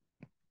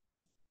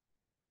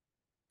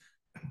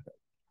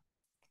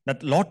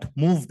that Lot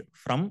moved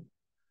from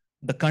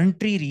the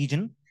country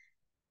region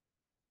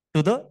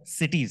to the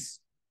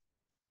cities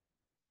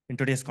in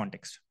today's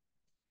context.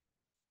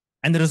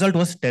 And the result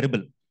was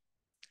terrible.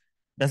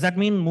 Does that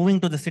mean moving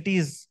to the city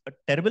is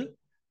terrible?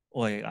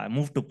 Oh, I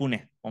moved to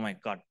Pune. Oh my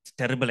God, it's a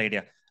terrible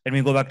idea. Let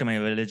me go back to my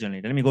village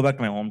only. Let me go back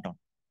to my hometown.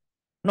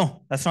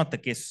 No, that's not the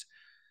case.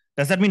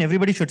 Does that mean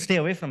everybody should stay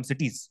away from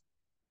cities?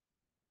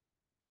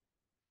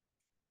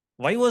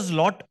 Why was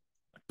Lot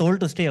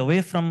told to stay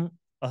away from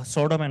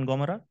Sodom and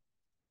Gomorrah?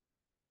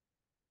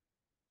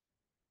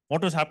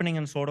 What was happening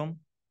in Sodom?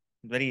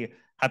 Very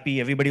happy.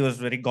 Everybody was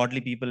very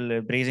godly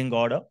people, praising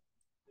God.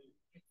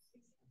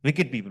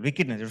 Wicked people,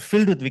 wickedness. It was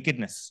filled with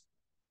wickedness.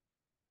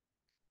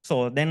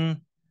 So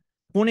then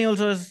Pune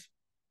also is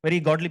very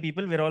godly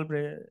people. We're all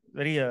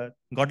very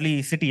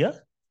godly city. Yeah?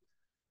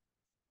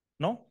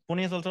 No?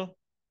 Pune is also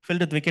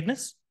filled with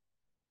wickedness?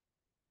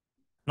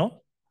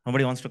 No?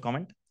 Nobody wants to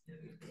comment?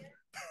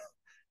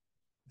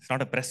 It's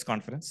not a press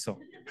conference, so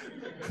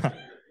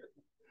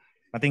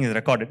nothing is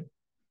recorded.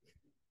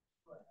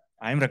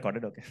 I am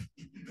recorded, okay.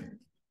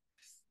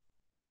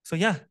 So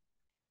yeah.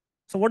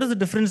 So what is the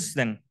difference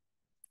then?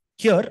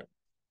 Here,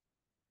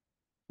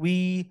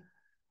 we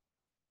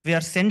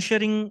are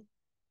censuring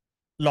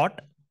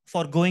Lot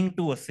for going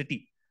to a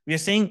city. We are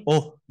saying,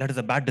 oh, that is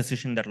a bad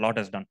decision that Lot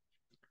has done.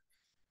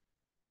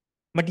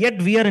 But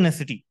yet we are in a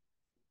city.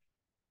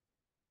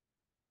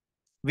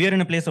 We are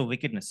in a place of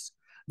wickedness.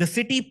 The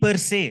city per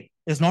se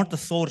is not the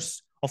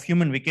source of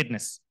human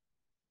wickedness.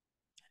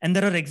 And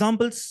there are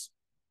examples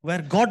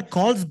where God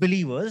calls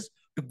believers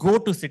to go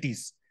to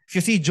cities. If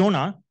you see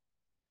Jonah,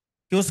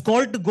 he was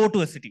called to go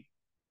to a city.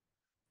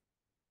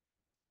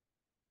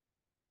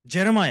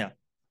 Jeremiah,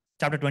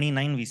 chapter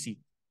 29, we see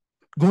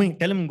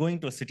tell him going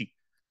to a city.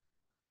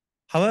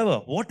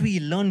 However, what we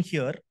learn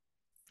here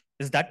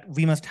is that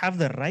we must have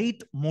the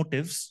right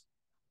motives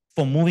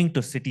for moving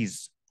to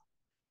cities,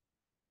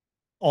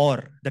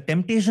 or the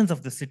temptations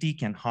of the city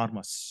can harm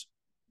us.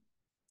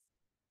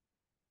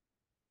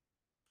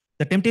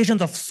 The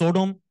temptations of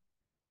Sodom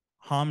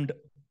harmed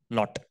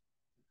Lot.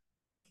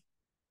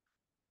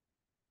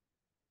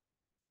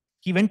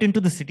 He went into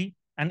the city,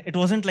 and it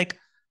wasn't like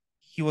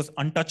he was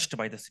untouched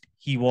by the city.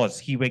 He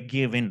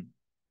gave in.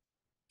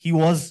 He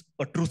was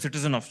a true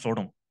citizen of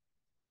Sodom.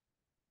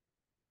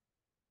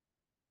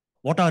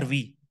 What are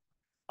we?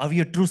 Are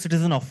we a true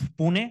citizen of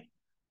Pune,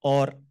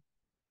 or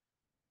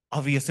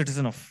are we a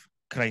citizen of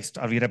Christ?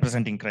 Are we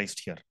representing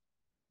Christ here?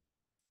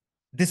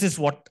 This is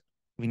what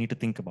we need to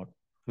think about.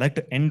 I'd like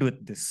to end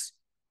with this.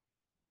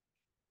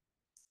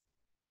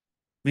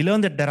 We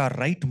learn that there are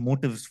right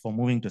motives for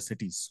moving to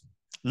cities.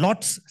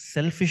 Lot's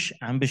selfish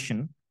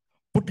ambition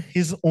put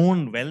his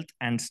own wealth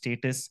and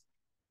status,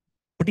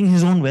 putting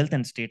his own wealth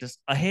and status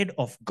ahead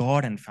of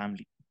God and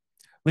family,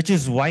 which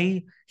is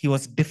why he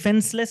was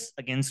defenseless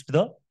against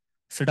the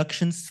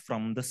seductions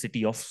from the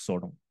city of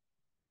Sodom,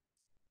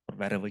 or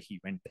wherever he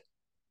went.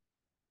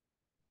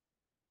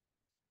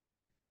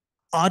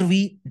 Are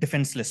we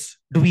defenseless?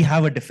 Do we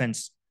have a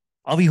defense?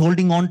 Are we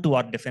holding on to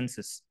our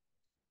defenses?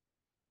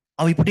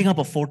 Are we putting up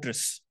a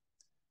fortress?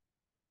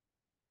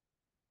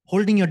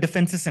 Holding your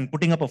defenses and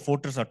putting up a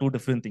fortress are two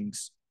different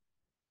things.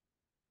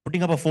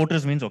 Putting up a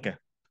fortress means, okay,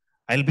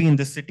 I'll be in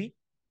this city.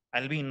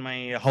 I'll be in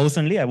my house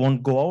only. I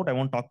won't go out. I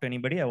won't talk to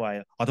anybody.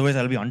 Otherwise,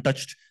 I'll be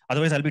untouched.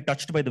 Otherwise, I'll be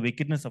touched by the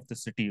wickedness of the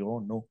city. Oh,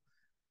 no.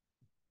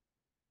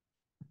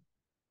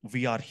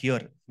 We are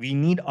here. We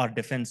need our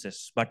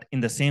defenses. But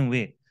in the same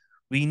way,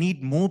 we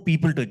need more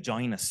people to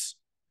join us.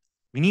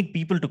 We need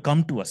people to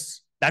come to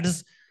us. That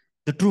is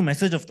the true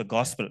message of the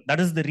gospel. That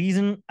is the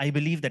reason I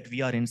believe that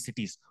we are in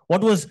cities.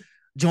 What was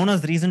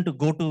Jonah's reason to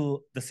go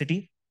to the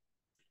city?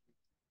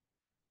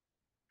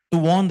 To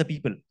warn the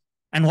people.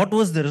 And what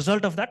was the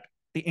result of that?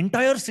 The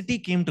entire city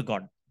came to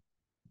God.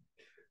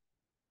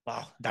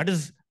 Wow, that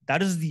is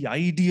the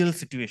ideal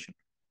situation.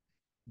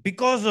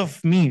 Because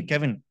of me,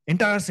 Kevin,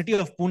 entire city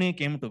of Pune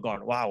came to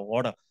God. Wow,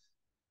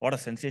 what a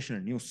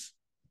sensational news.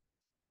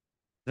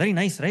 Very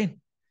nice, right?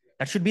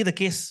 That should be the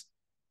case.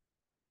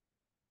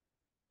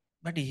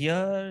 But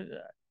here,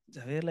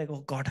 we're like,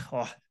 oh God,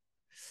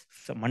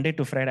 so Monday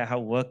to Friday, I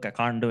have work. I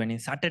can't do any.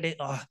 Saturday,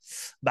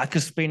 back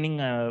is paining.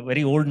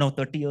 Very old now,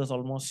 30 years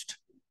almost.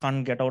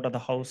 Can't get out of the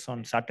house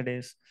on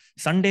Saturdays.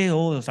 Sunday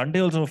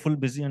also full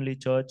busy only.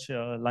 Church,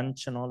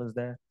 lunch and all is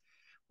there.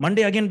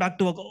 Monday again back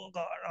to work. Oh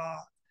God,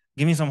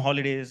 give me some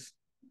holidays.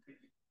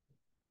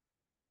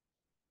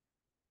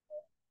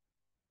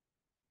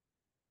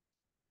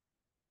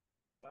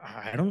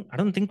 I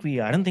don't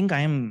think I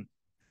am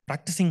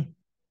practicing.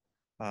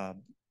 I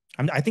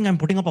think I'm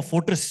putting up a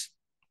fortress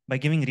by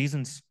giving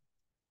reasons.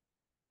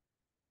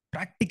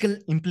 Practical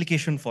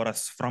implication for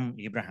us from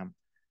Abraham.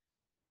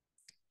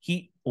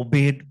 He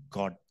obeyed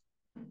God.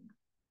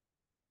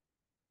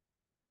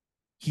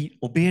 He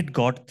obeyed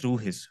God through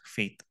his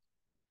faith.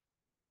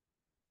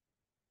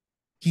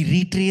 He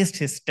retraced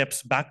his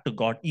steps back to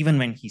God even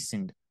when he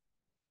sinned.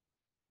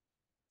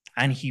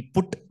 And he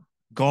put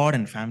God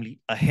and family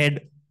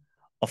ahead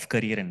of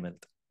career and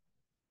wealth.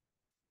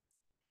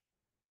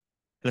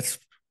 Let's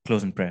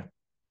close in prayer.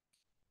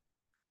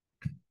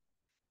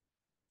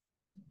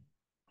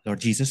 Lord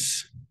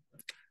Jesus,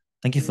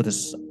 thank you for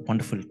this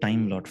wonderful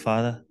time, Lord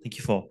Father. Thank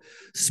you for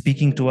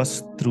speaking to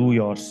us through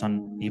your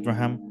son,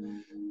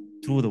 Abraham,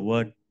 through the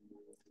word,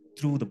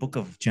 through the book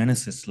of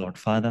Genesis, Lord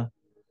Father.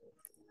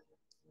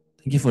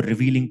 Thank you for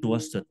revealing to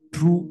us the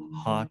true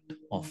heart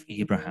of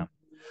Abraham.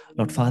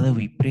 Lord Father,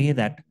 we pray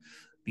that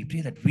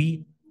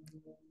we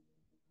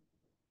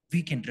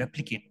can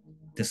replicate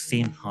the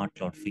same heart,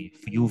 Lord, for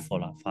you,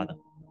 for our Father.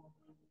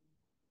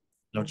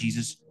 Lord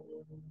Jesus,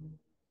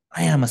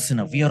 I am a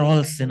sinner. We are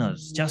all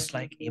sinners, just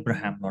like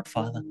Abraham, Lord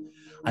Father.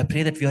 I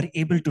pray that we are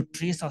able to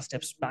trace our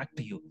steps back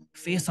to you,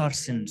 face our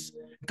sins,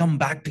 come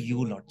back to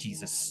you, Lord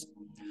Jesus.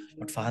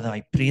 Lord Father,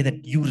 I pray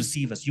that you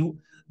receive us.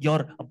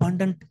 Your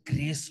abundant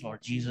grace,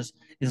 Lord Jesus,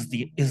 is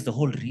the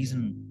whole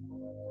reason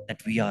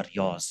that we are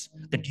yours,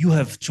 that you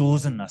have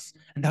chosen us,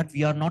 and that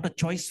we are not a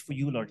choice for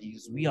you, Lord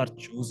Jesus. We are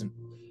chosen.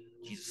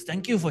 Jesus,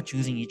 thank you for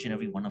choosing each and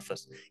every one of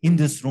us in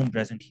this room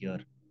present here,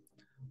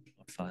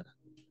 Lord Father.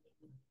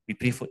 We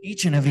pray for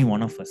each and every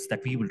one of us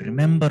that we will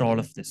remember all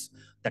of this,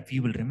 that we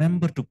will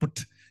remember to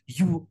put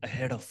you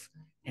ahead of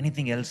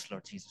anything else,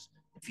 Lord Jesus.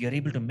 If we are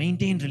able to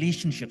maintain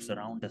relationships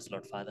around us,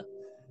 Lord Father,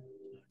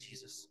 Lord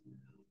Jesus,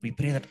 we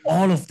pray that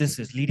all of this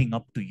is leading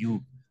up to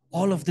you.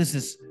 All of this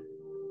is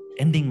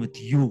ending with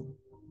you.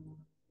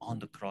 on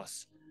the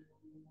cross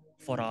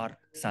for our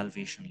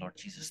salvation, Lord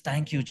Jesus.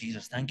 Thank you,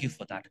 Jesus. Thank you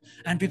for that.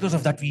 And because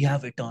of that, we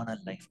have eternal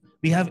life.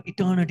 We have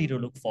eternity to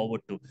look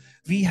forward to.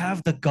 We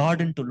have the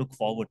garden to look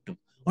forward to.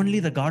 Only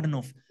the garden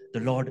of the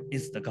Lord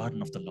is the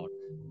garden of the Lord.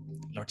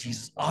 Lord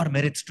Jesus, our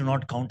merits do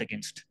not count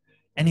against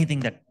anything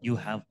that you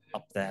have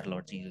up there,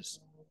 Lord Jesus.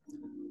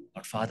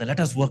 Lord Father, let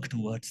us work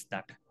towards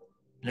that.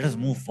 Let us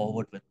move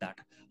forward with that.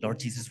 Lord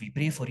Jesus, we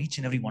pray for each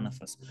and every one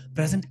of us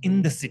present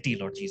in the city,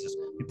 Lord Jesus.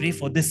 We pray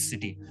for this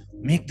city.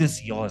 Make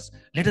this yours.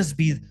 Let us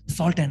be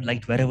salt and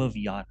light wherever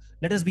we are.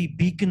 Let us be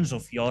beacons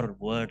of your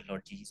word,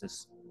 Lord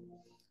Jesus.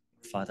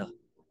 Father,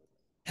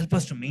 help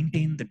us to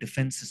maintain the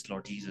defenses,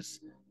 Lord Jesus.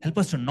 Help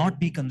us to not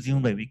be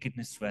consumed by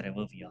wickedness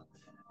wherever we are.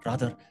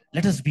 Rather,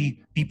 let us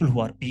be people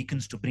who are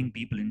beacons to bring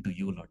people into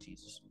you, Lord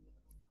Jesus.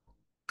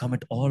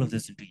 Commit all of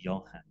this into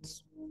your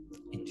hands.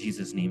 In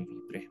Jesus' name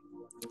we pray.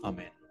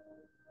 Amen.